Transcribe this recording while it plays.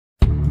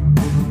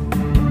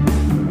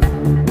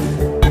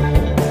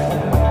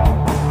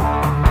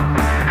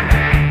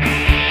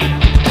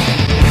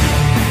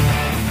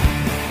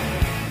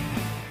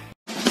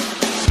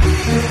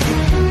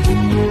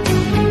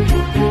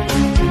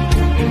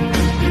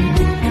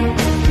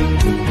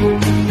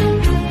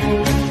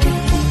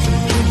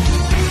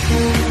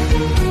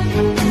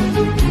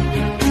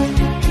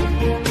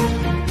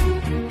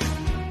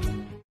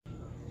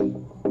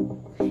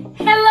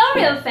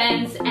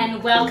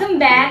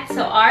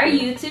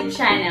YouTube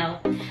channel,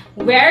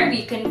 where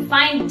we can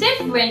find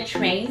different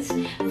trains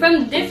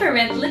from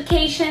different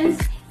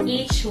locations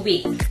each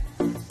week.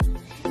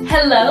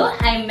 Hello,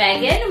 I'm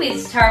Megan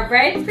with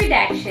Starbird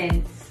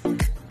Productions.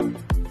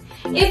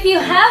 If you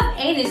have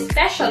any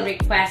special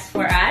requests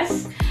for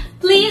us,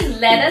 please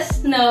let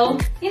us know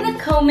in the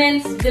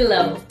comments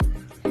below.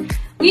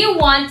 We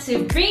want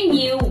to bring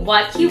you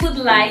what you would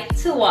like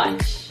to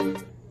watch.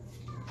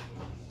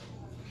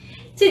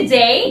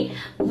 Today,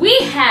 we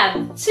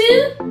have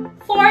 2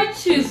 for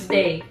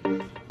Tuesday,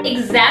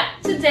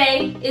 except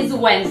today is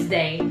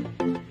Wednesday.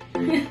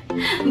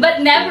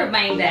 But never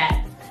mind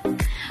that.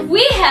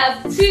 We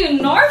have 2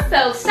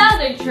 Norfolk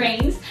Southern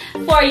trains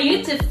for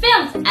you to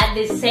film at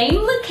the same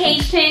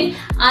location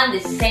on the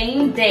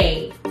same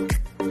day.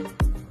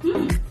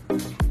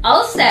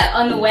 Also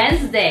on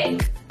Wednesday.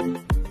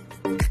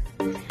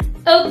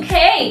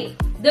 Okay,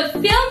 the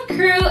film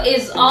crew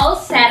is all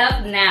set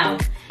up now.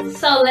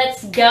 So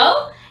let's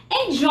go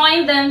and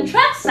join them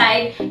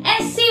trackside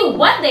and see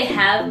what they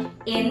have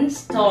in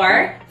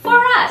store for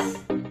us.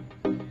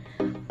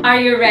 Are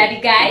you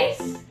ready,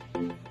 guys?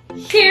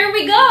 Here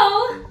we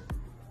go!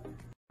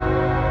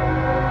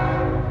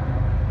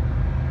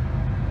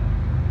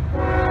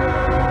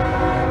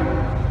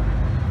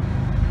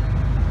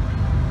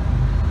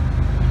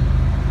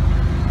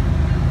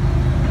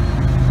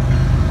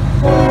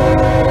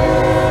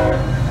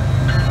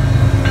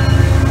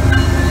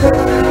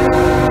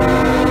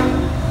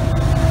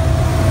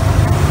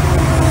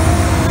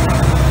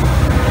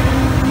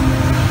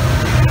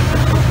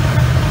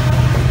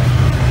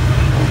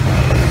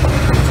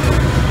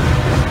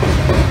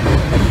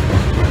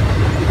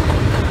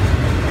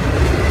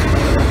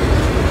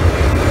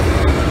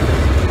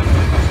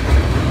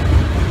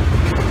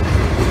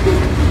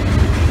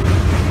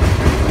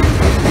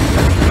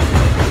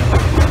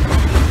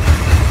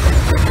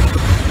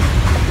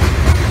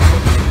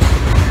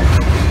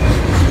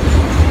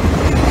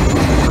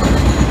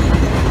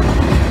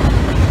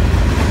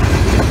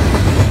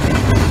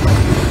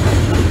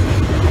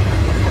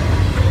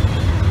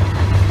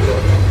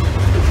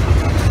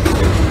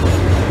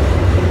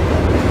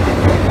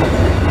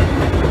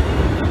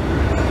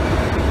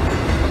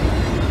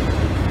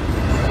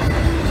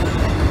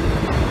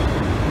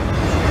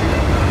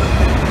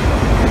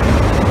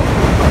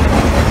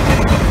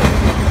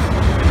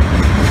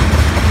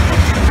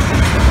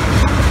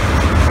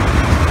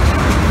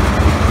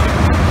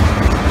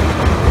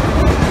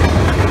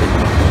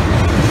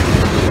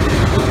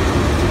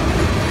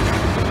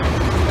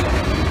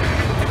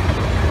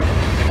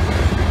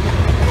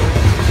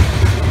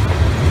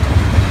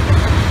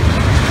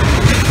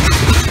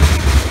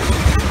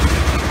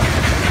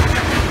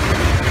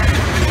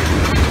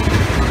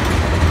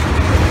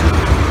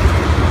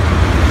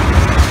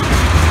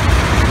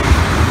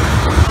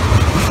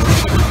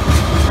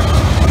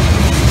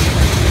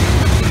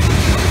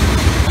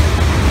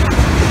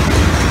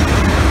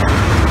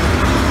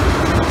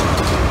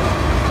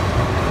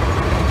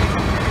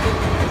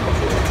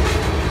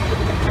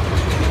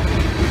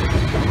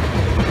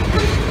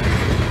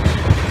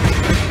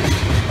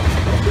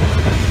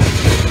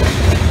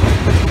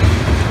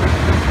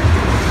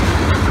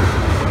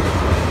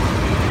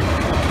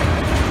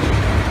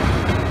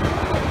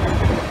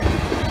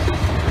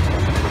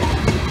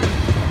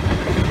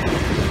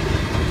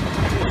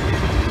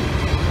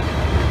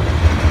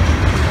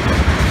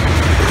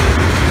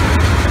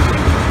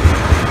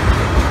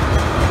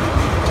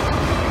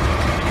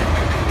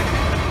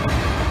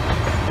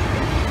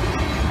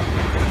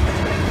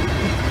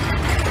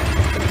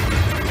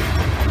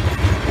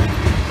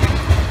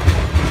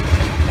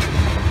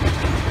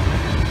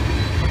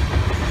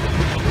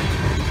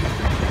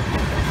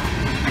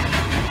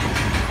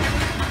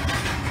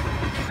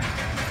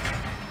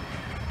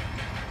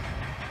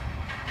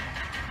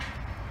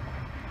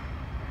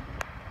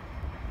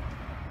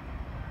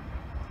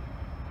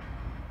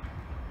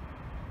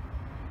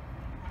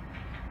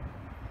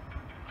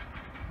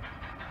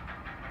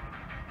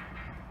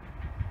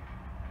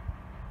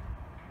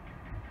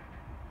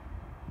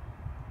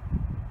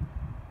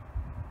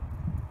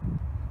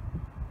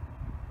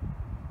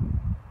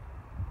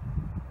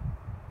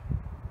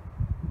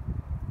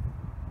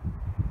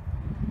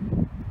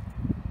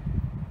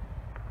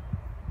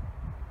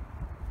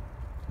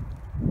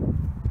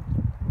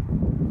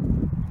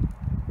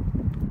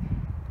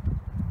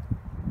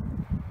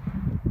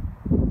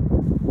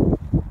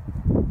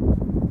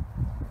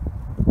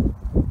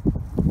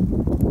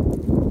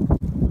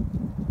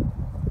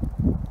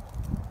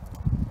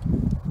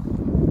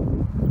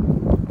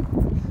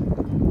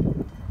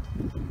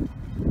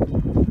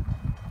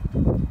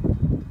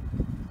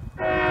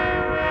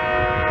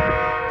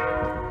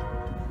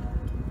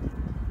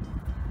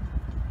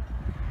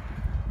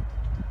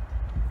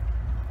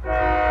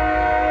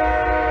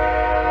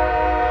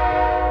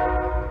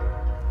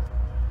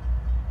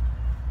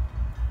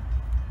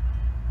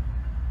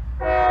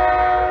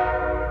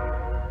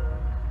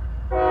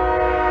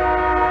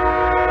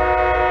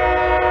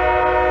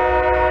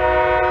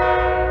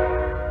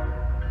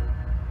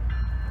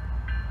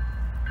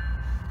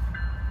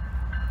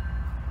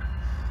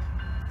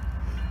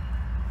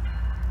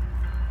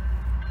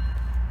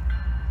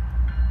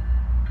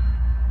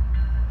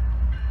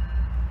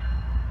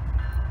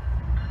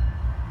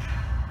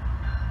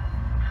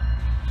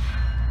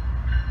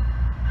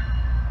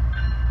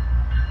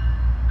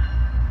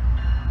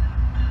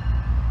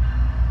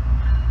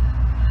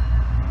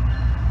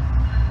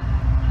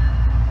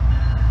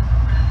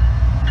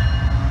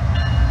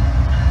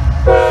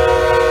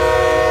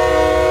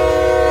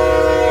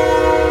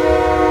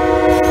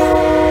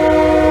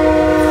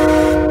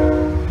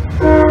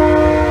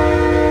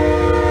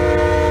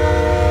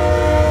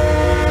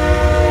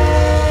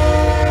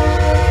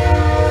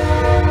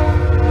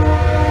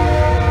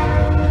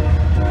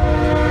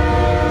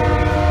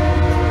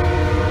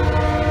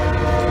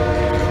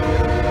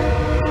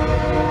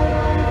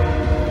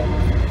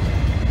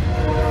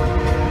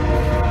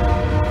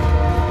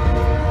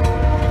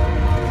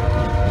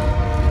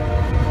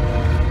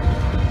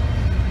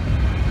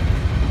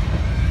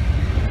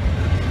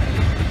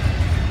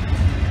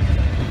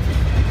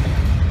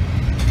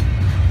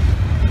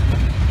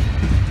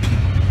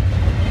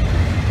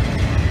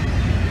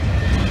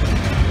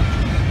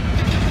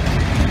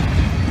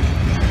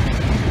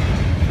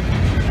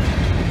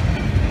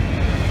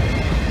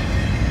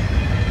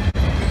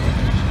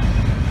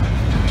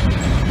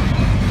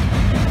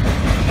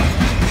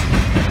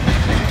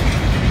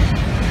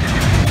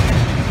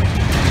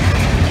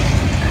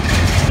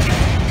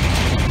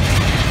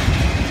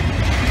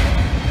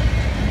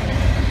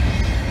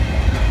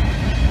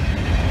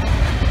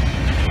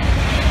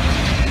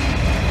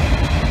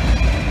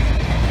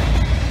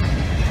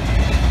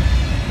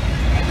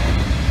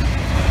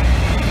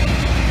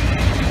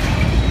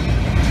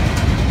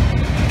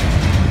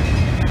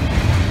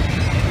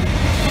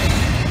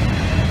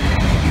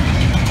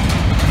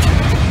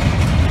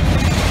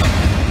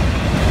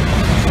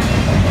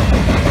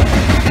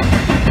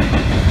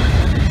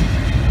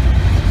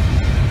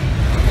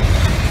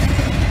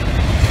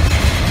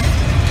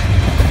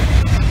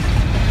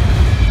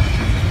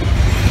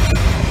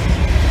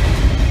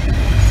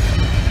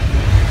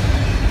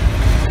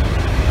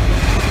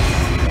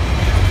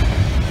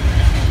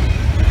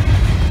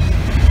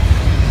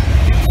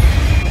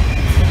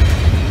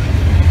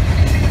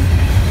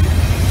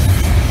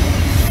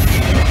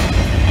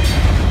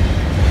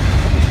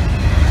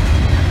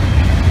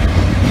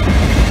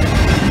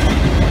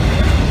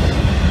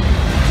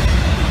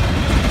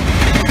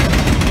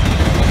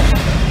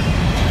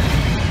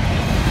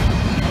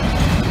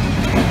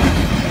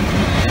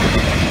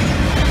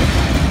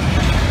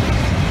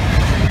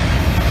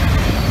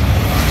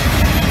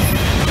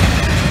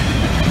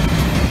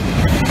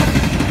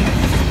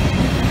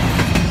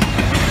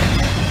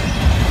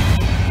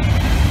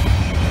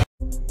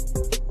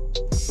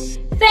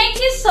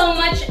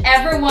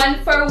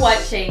 everyone for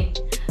watching.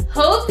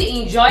 Hope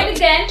you enjoyed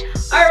again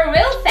our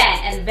real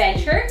fan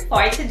adventure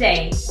for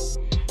today.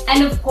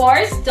 And of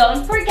course,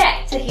 don't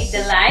forget to hit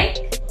the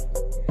like,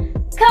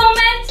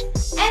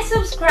 comment, and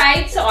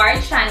subscribe to our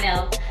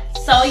channel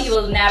so you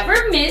will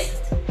never miss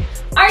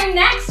our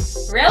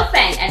next real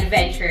fan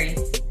adventures.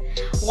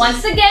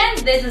 Once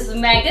again, this is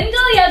Megan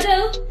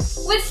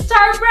Gallogo with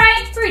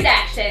Starbright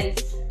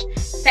Productions.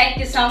 Thank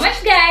you so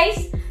much,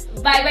 guys.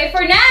 Bye-bye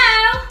for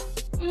now.